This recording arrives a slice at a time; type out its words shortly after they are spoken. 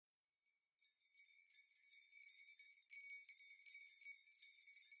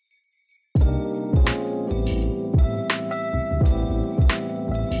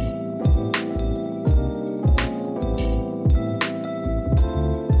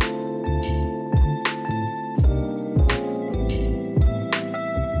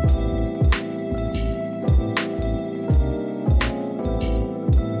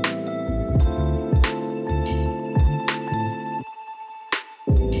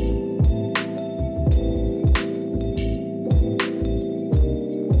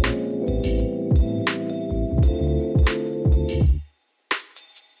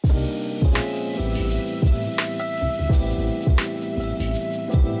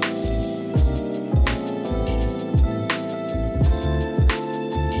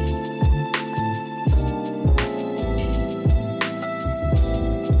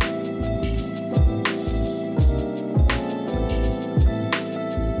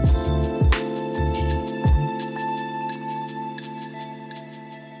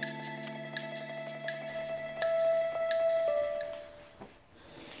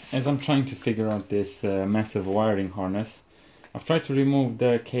as I'm trying to figure out this massive wiring harness, I've tried to remove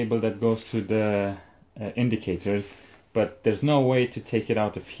the cable that goes to the indicators, but there's no way to take it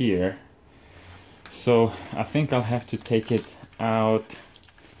out of here. So I think I'll have to take it out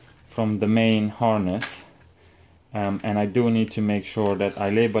from the main harness, and I do need to make sure that I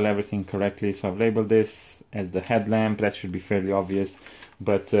label everything correctly. So I've labeled this as the headlamp. That should be fairly obvious,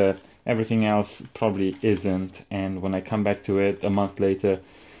 but everything else probably isn't, and when I come back to it a month later,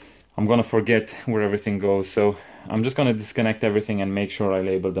 I'm gonna forget where everything goes. So I'm just gonna disconnect everything and make sure I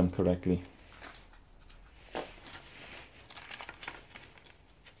label them correctly.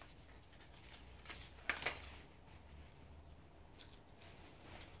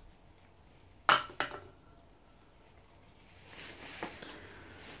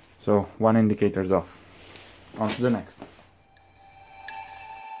 So one indicator's off. On to the next.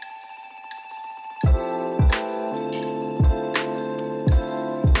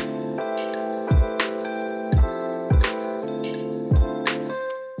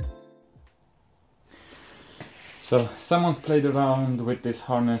 So someone's played around with this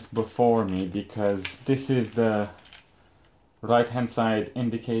harness before me, because this is the right hand side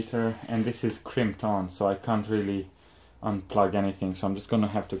indicator and this is crimped on, so I can't really unplug anything. So I'm just gonna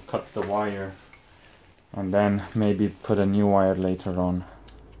have to cut the wire and then maybe put a new wire later on.